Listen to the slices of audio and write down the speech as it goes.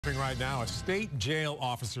Right now, a state jail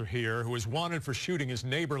officer here who was wanted for shooting his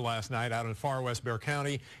neighbor last night out in far West Bexar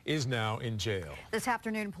County is now in jail. This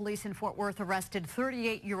afternoon, police in Fort Worth arrested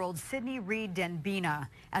 38-year-old Sidney Reed Denbina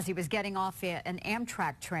as he was getting off an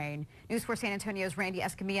Amtrak train. News 4 San Antonio's Randy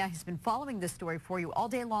Escamilla has been following this story for you all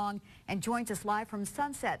day long and joins us live from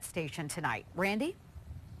Sunset Station tonight. Randy?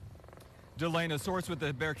 Delane, a source with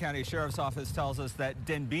the Bexar County Sheriff's Office tells us that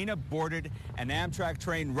Denbina boarded an Amtrak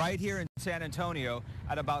train right here in San Antonio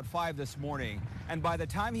at about 5 this morning. And by the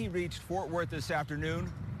time he reached Fort Worth this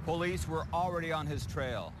afternoon, police were already on his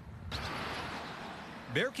trail.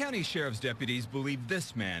 Bexar County Sheriff's deputies believe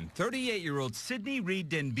this man, 38-year-old Sidney Reed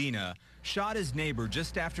Denbina, shot his neighbor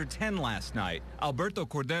just after 10 last night. Alberto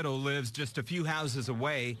Cordero lives just a few houses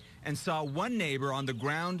away and saw one neighbor on the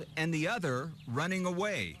ground and the other running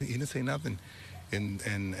away. He didn't say nothing, and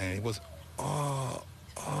it was, and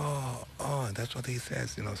that's what he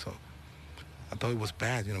says, so I thought it was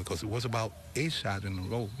bad, because it was about 8 shots in a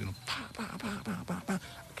row, pa, pa, pa, pa, pa, pa. I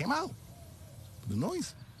came out, the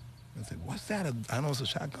noise. I said, what's that? I know it's a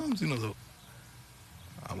shotgun, so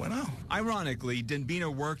I went out. Ironically,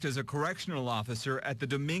 Denbina worked as a correctional officer at the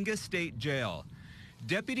Dominguez State Jail.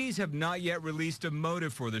 Deputies have not yet released a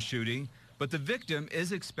motive for the shooting, but the victim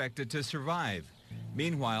is expected to survive.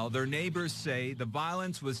 Meanwhile, their neighbors say the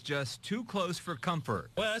violence was just too close for comfort.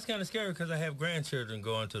 Well, it's kind of scary because I have grandchildren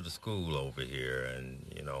going to the school over here, and,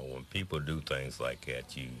 when people do things like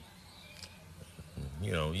that, you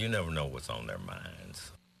never know what's on their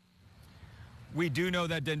minds. We do know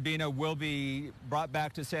that Denbina will be brought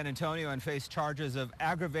back to San Antonio and face charges of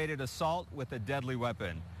aggravated assault with a deadly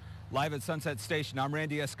weapon. Live at Sunset Station, I'm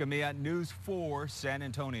Randy Escamilla, News 4 San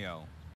Antonio.